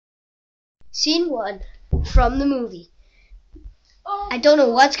Scene 1 from the movie. Oh. I don't know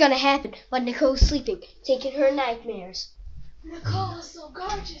what's gonna happen, but Nicole's sleeping, taking her nightmares. Nicole is so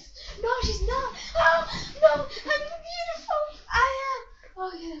gorgeous. No, she's not. Oh, no, I'm beautiful. I am.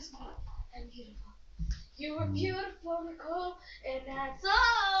 Oh, yes, I'm beautiful. You were beautiful, Nicole, and that's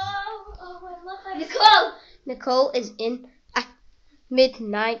all. Oh, I love that. Nicole! Nicole is in a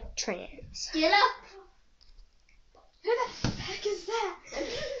midnight trance. Get up. Who the heck is that?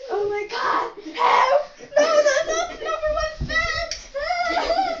 Oh, my God. Help! No, number one fan.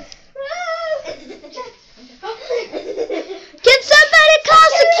 Can somebody call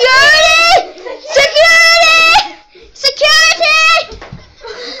security? Security! Security!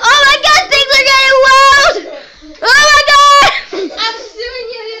 Oh my God, things are getting wild! Oh my God! I'm suing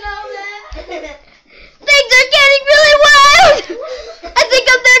you, you know that. Things are getting really wild! I think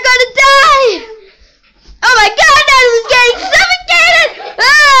they're gonna die! Oh my God, Natalie's getting suffocated!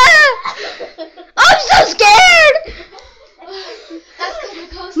 Ah! I'm so scared! That's good,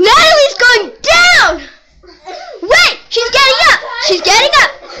 Nicole. Natalie's going down! Wait, she's getting up! She's getting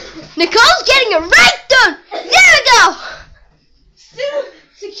up! Nicole's getting a right done! There we go!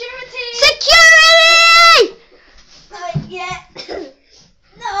 Security! Security! Not yet.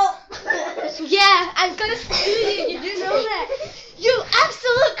 No. Yeah, I'm gonna sue you. You do know that. You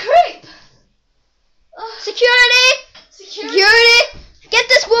absolute creep. Security! Security. Security! Get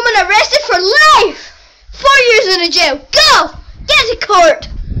this woman arrested for life! 4 years in a jail! Go! Get to court!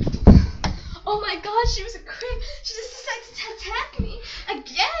 Oh my God, she was a creep. She decided to attack me.